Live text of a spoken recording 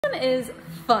One is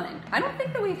fun. I don't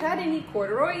think that we've had any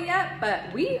corduroy yet,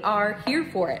 but we are here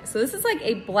for it. So this is like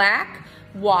a black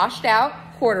washed out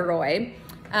corduroy.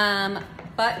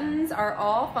 Buttons are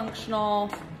all functional.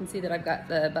 You can see that I've got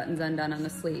the buttons undone on the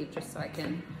sleeve just so I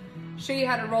can show you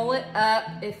how to roll it up,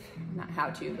 if not how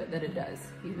to, but that it does.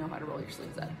 You know how to roll your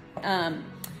sleeves up.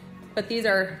 But these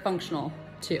are functional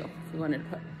too, if you wanted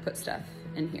to put stuff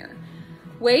in here.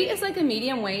 Weight is like a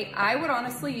medium weight. I would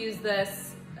honestly use this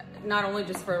not only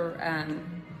just for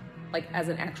like as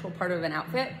an actual part of an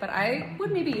outfit, but I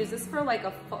would maybe use this for like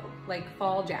a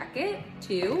fall jacket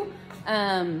too.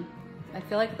 I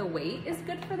feel like the weight is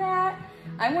good for that.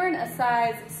 I'm wearing a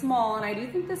size small, and I do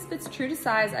think this fits true to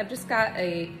size. I've just got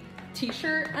a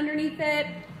t-shirt underneath it.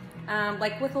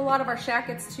 Like with a lot of our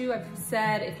shackets too, I've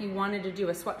said if you wanted to do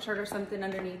a sweatshirt or something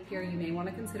underneath here, you may want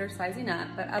to consider sizing up,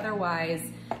 but otherwise,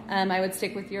 I would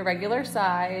stick with your regular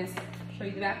size. Show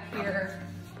you the back here.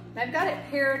 And I've got it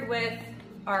paired with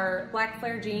our black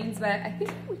flare jeans, but I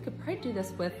think we could probably do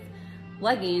this with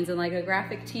leggings and like a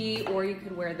graphic tee, or you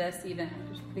could wear this even,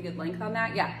 there's pretty good length on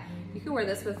that. Yeah, you could wear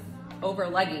this with over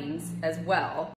leggings as well.